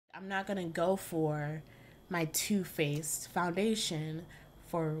I'm not gonna go for my Too Faced foundation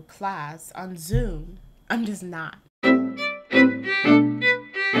for class on Zoom. I'm just not.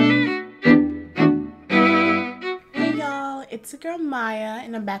 It's your girl Maya,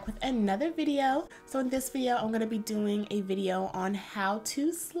 and I'm back with another video. So in this video, I'm going to be doing a video on how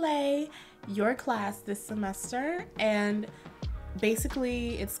to slay your class this semester, and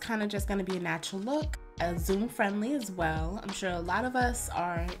basically it's kind of just going to be a natural look, Zoom friendly as well. I'm sure a lot of us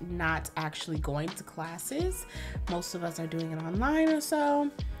are not actually going to classes. Most of us are doing it online or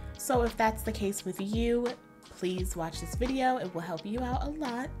so. So if that's the case with you, please watch this video. It will help you out a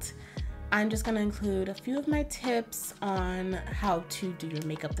lot. I'm just going to include a few of my tips on how to do your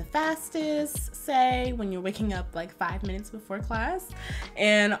makeup the fastest, say when you're waking up like 5 minutes before class,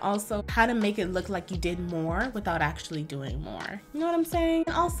 and also how to make it look like you did more without actually doing more. You know what I'm saying?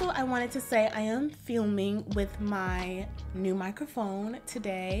 And also I wanted to say I am filming with my new microphone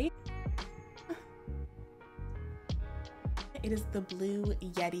today. It is the blue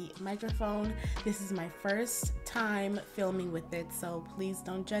Yeti microphone. This is my first time filming with it, so please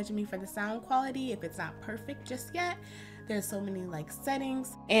don't judge me for the sound quality if it's not perfect just yet. There's so many like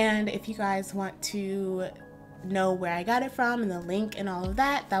settings, and if you guys want to know where I got it from and the link and all of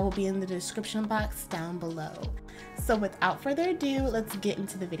that, that will be in the description box down below. So without further ado, let's get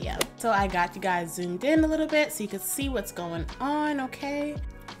into the video. So I got you guys zoomed in a little bit so you can see what's going on, okay?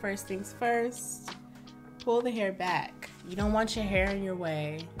 First things first, pull the hair back. You don't want your hair in your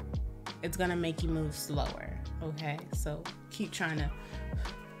way. It's gonna make you move slower, okay? So keep trying to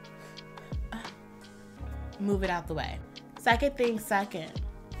move it out the way. Second thing second,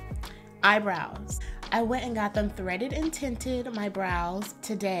 eyebrows. I went and got them threaded and tinted, my brows,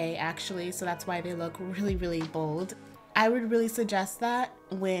 today actually, so that's why they look really, really bold. I would really suggest that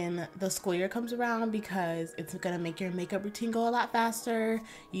when the school year comes around because it's gonna make your makeup routine go a lot faster.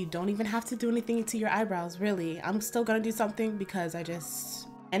 You don't even have to do anything to your eyebrows, really. I'm still gonna do something because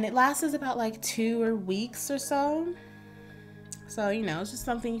and it lasts about like 2 weeks or so. So, you know, it's just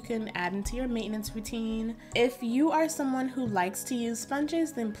something you can add into your maintenance routine. If you are someone who likes to use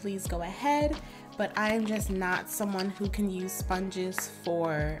sponges, then please go ahead. But I am just not someone who can use sponges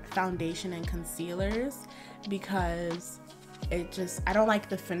for foundation and concealers because I don't like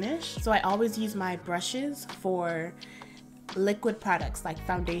the finish. So I always use my brushes for liquid products like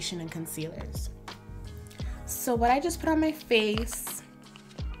foundation and concealers. So what I just put on my face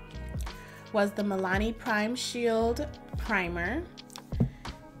was the Milani Prime Shield Primer.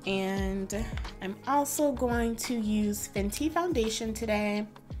 And I'm also going to use Fenty foundation today.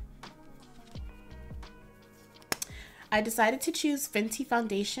 I decided to choose Fenty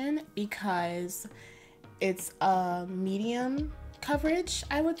foundation because it's a medium coverage,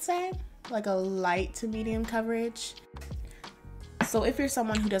 I would say, like a light to medium coverage. So if you're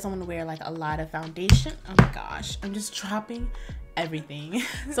someone who doesn't want to wear like a lot of foundation, oh my gosh, I'm just dropping everything.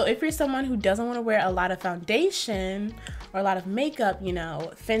 So if you're someone who doesn't want to wear a lot of foundation or a lot of makeup, you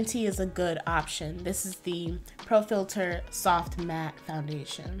know, Fenty is a good option. This is the Pro Filt'r Soft Matte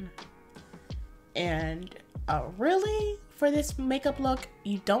Foundation. And really, for this makeup look,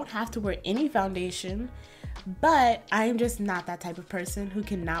 you don't have to wear any foundation, but I'm just not that type of person who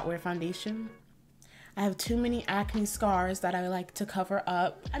cannot wear foundation. I have too many acne scars that I like to cover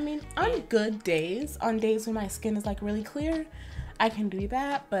up. I mean, on good days, on days when my skin is like really clear, I can do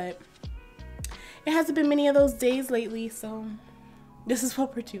that, but it hasn't been many of those days lately, so this is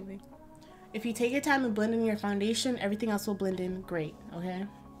what we're doing. If you take your time and blend in your foundation, everything else will blend in great, okay?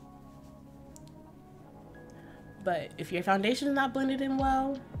 But if your foundation is not blended in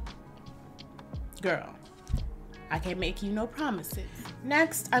well, girl, I can't make you no promises.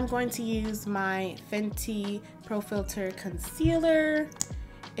 Next, I'm going to use my Fenty Pro Filt'r Concealer.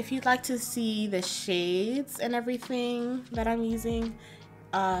 If you'd like to see the shades and everything that I'm using,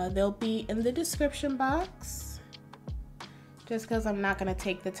 they'll be in the description box. Just because I'm not going to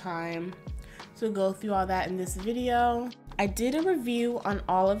take the time to go through all that in this video. I did a review on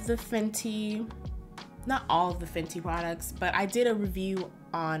all of the Fenty, not all of the Fenty products, but I did a review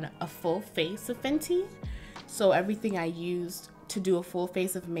on a full face of Fenty. So everything I used to do a full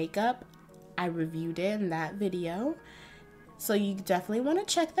face of makeup, I reviewed it in that video. So you definitely want to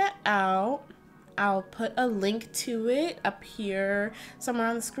check that out. I'll put a link to it up here somewhere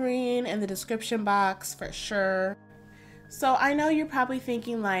on the screen in the description box for sure. So I know you're probably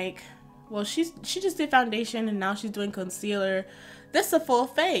thinking like, well, she just did foundation and now she's doing concealer. This is a full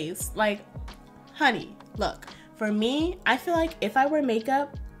face. Like, honey, look, for me, I feel like if I wear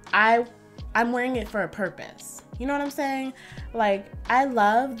makeup, I'm wearing it for a purpose. You know what I'm saying? Like, I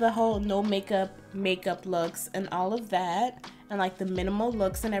love the whole no makeup looks and all of that. and like the minimal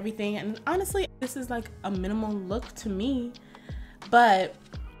looks and everything. And honestly, this is like a minimal look to me, but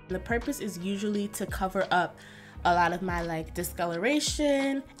the purpose is usually to cover up a lot of my like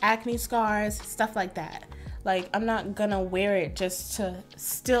discoloration, acne scars, stuff like that. Like, I'm not gonna wear it just to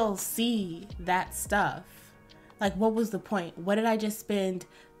still see that stuff. Like, what was the point? What did I just spend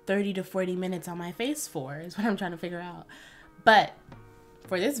 30 to 40 minutes on my face for, is what I'm trying to figure out. But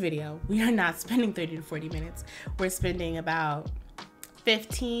for this video, we are not spending 30 to 40 minutes. We're spending about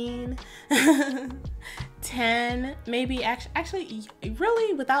 15, 10, maybe. Actually,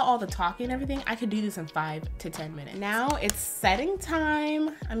 really, without all the talking and everything, I could do this in 5 to 10 minutes. Now it's setting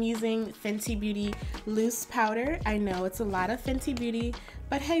time. I'm using Fenty Beauty loose powder. I know it's a lot of Fenty Beauty,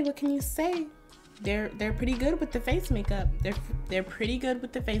 but hey, what can you say? They're pretty good with the face makeup. They're pretty good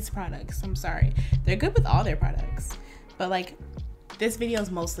with the face products. I'm sorry. They're good with all their products, but like, this video is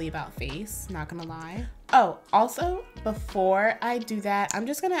mostly about face, not gonna lie. Oh, also, before I do that, I'm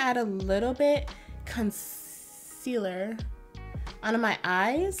just gonna add a little bit concealer onto my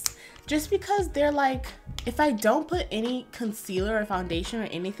eyes, just because they're like, if I don't put any concealer or foundation or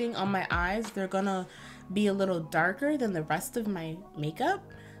anything on my eyes, they're gonna be a little darker than the rest of my makeup,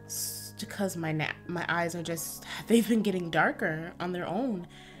 because my eyes are just, they've been getting darker on their own,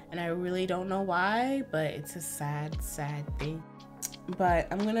 and I really don't know why, but it's a sad thing. But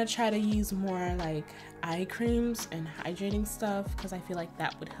I'm gonna try to use more like eye creams and hydrating stuff, because I feel like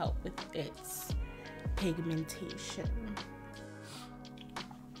that would help with its pigmentation.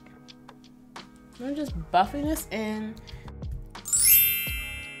 I'm just buffing this in.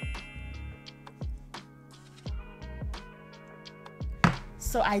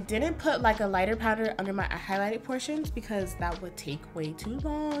 So I didn't put like a lighter powder under my highlighted portions because that would take way too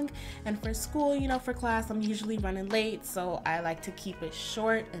long. And for school, you know, for class, I'm usually running late. So I like to keep it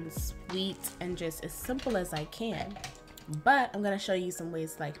short and sweet and just as simple as I can. But I'm gonna show you some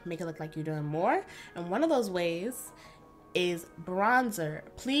ways to like make it look like you're doing more. And one of those ways is bronzer.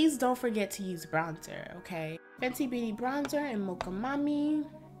 Please don't forget to use bronzer, okay? Fenty Beauty bronzer and Mocha Mami.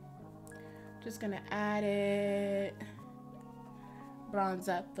 Just gonna add it. Bronze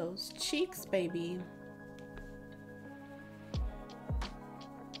up those cheeks, baby.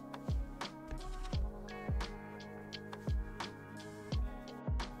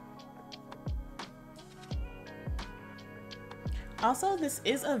 Also, this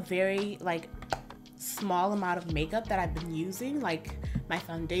is a very like small amount of makeup that I've been using. Like my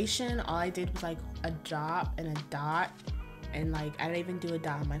foundation, all I did was like a drop and a dot, and like I didn't even do a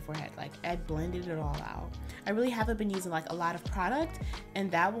dot on my forehead. Like I blended it all out. I really haven't been using like a lot of product, and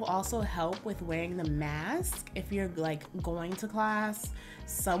that will also help with wearing the mask if you're like going to class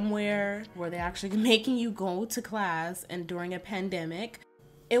somewhere where they're actually making you go to class, and during a pandemic,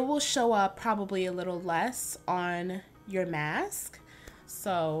 it will show up probably a little less on your mask.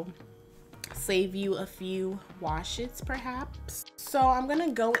 So save you a few washes perhaps. So I'm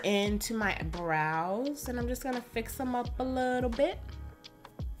gonna go into my brows and I'm just gonna fix them up a little bit.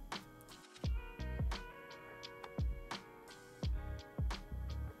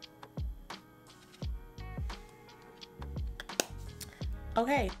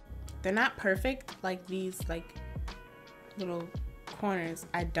 Okay, they're not perfect, like these like little corners.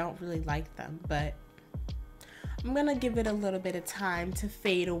 I don't really like them, but I'm gonna give it a little bit of time to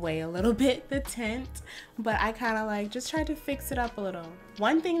fade away a little bit, the tint, but I kind of like just try to fix it up a little.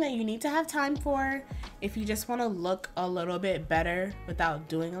 One thing that you need to have time for if you just want to look a little bit better without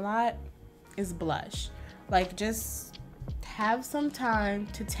doing a lot is blush. Like just have some time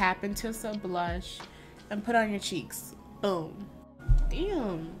to tap into some blush and put on your cheeks. Boom.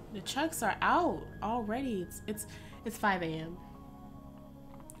 Damn, the chucks are out already. It's 5 a.m.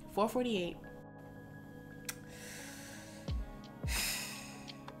 4:48.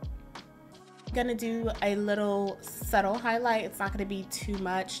 Gonna do a little subtle highlight. It's not gonna be too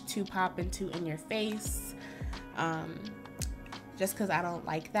much, too popping, too in your face. Just because I don't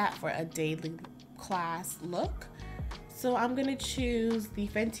like that for a daily class look. So I'm gonna choose the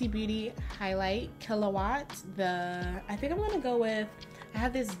Fenty Beauty Highlight Killawatt. I think I'm gonna go with, I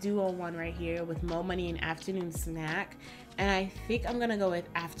have this duo one right here with Mo Money and Afternoon Snack. And I think I'm gonna go with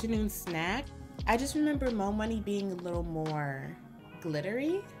Afternoon Snack. I just remember Mo Money being a little more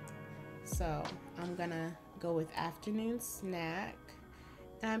glittery. So I'm gonna go with Afternoon Snack.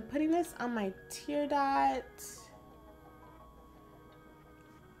 And I'm putting this on my tear dot,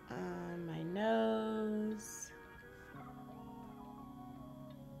 on my nose.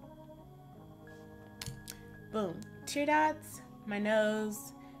 Boom, tear dots, my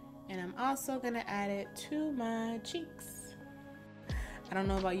nose, and I'm also gonna add it to my cheeks. I don't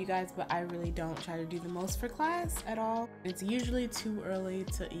know about you guys, but I really don't try to do the most for class at all. It's usually too early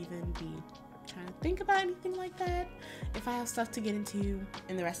to even be trying to think about anything like that. If I have stuff to get into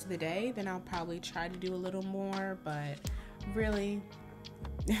in the rest of the day, then I'll probably try to do a little more, but really.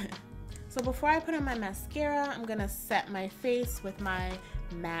 So before I put on my mascara, I'm gonna set my face with my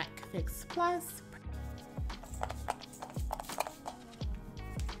MAC Fix Plus.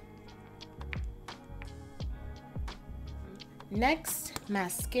 Next,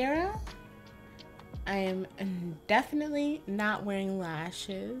 mascara. I am definitely not wearing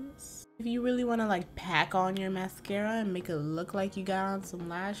lashes. If you really want to like pack on your mascara and make it look like you got on some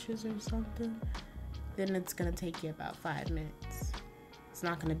lashes or something, then it's gonna take you about 5 minutes. It's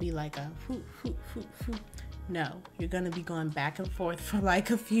not gonna be like a whoop, whoop, whoop, whoop. No, you're gonna be going back and forth for like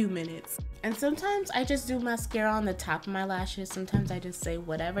a few minutes. And sometimes I just do mascara on the top of my lashes. Sometimes I just say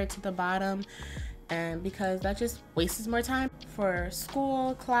whatever to the bottom, and because that just wastes more time for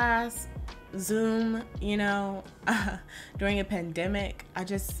school, class, Zoom, you know, during a pandemic. I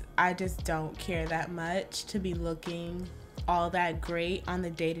just don't care that much to be looking all that great on the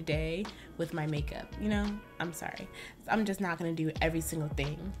day-to-day with my makeup, you know. I'm sorry, I'm just not gonna do every single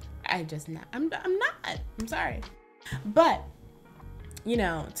thing. I'm sorry, but you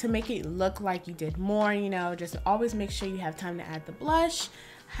know, to make it look like you did more, you know, just always make sure you have time to add the blush,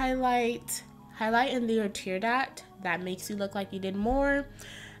 highlight in your tear dot. That makes you look like you did more.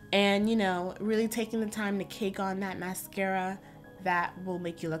 And you know, really taking the time to cake on that mascara, that will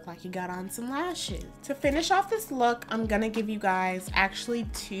make you look like you got on some lashes. To finish off this look, I'm gonna give you guys actually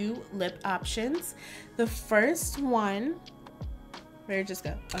 2 lip options. The first one, where'd it just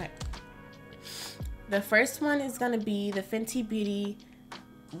go? Okay. The first one is gonna be the Fenty Beauty,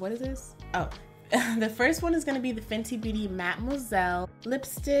 what is this? Oh, the first one is gonna be the Fenty Beauty Mattemoiselle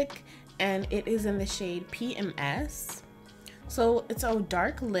lipstick, and it is in the shade PMS. So it's a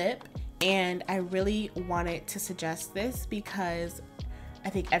dark lip, and I really wanted to suggest this because I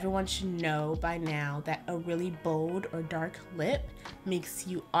think everyone should know by now that a really bold or dark lip makes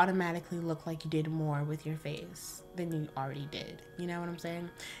you automatically look like you did more with your face than you already did. You know what I'm saying?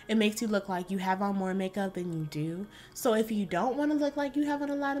 It makes you look like you have on more makeup than you do. So if you don't want to look like you have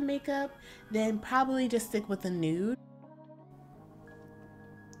on a lot of makeup, then probably just stick with a nude.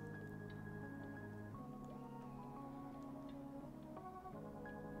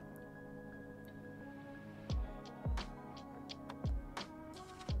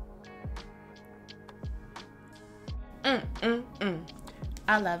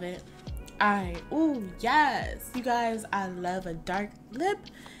 I love it. Ooh, yes. You guys, I love a dark lip.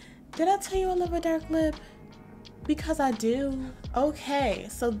 Did I tell you I love a dark lip? Because I do. Okay,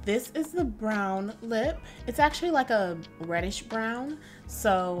 so this is the brown lip. It's actually like a reddish brown.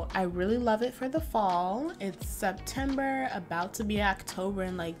 So I really love it for the fall. It's September, about to be October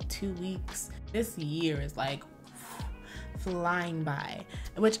in like 2 weeks. This year is like flying by,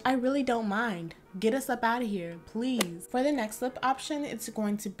 which I really don't mind. Get us up out of here, please. For the next lip option, it's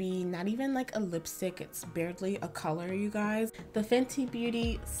going to be not even like a lipstick, it's barely a color, you guys. The Fenty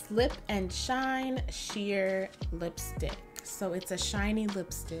Beauty Slip and Shine Sheer Lipstick. So it's a shiny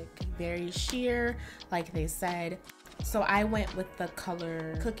lipstick, very sheer, like they said. So I went with the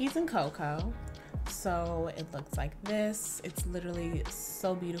color Cookies and Cocoa. So it looks like this. It's literally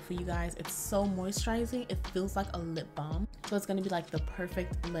so beautiful, you guys. It's so moisturizing. It feels like a lip balm. So it's gonna be like the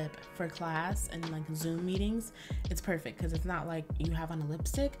perfect lip for class and like Zoom meetings. It's perfect because it's not like you have on a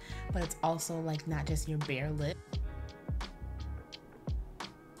lipstick, but it's also like not just your bare lip.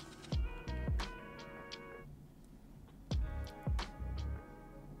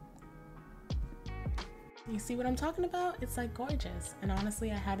 You see what I'm talking about? It's like gorgeous. And honestly,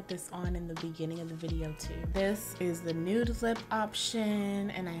 I had this on in the beginning of the video too. This is the nude lip option,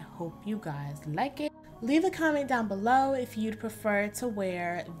 and I hope you guys like it. Leave a comment down below if you'd prefer to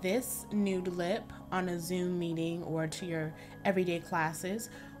wear this nude lip on a Zoom meeting or to your everyday classes,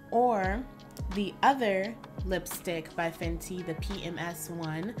 or the other lipstick by Fenty, the PMS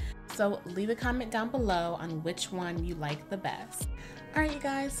one. So leave a comment down below on which one you like the best. Alright, you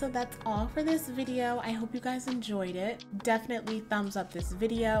guys, so that's all for this video. I hope you guys enjoyed it. Definitely thumbs up this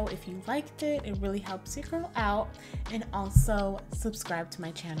video if you liked it. It really helps your girl out. And also subscribe to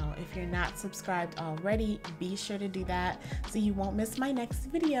my channel. If you're not subscribed already, be sure to do that so you won't miss my next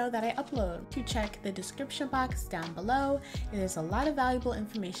video that I upload. To check the description box down below, there's a lot of valuable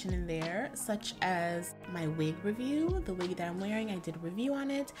information in there, such as my wig review. The wig that I'm wearing, I did a review on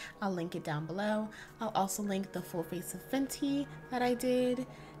it. I'll link it down below. I'll also link the full face of Fenty that I did,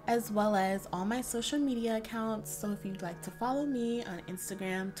 as well as all my social media accounts. So if you'd like to follow me on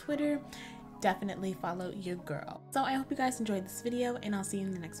Instagram, Twitter, definitely follow your girl. So I hope you guys enjoyed this video, and I'll see you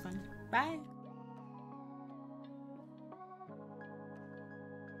in the next one. Bye.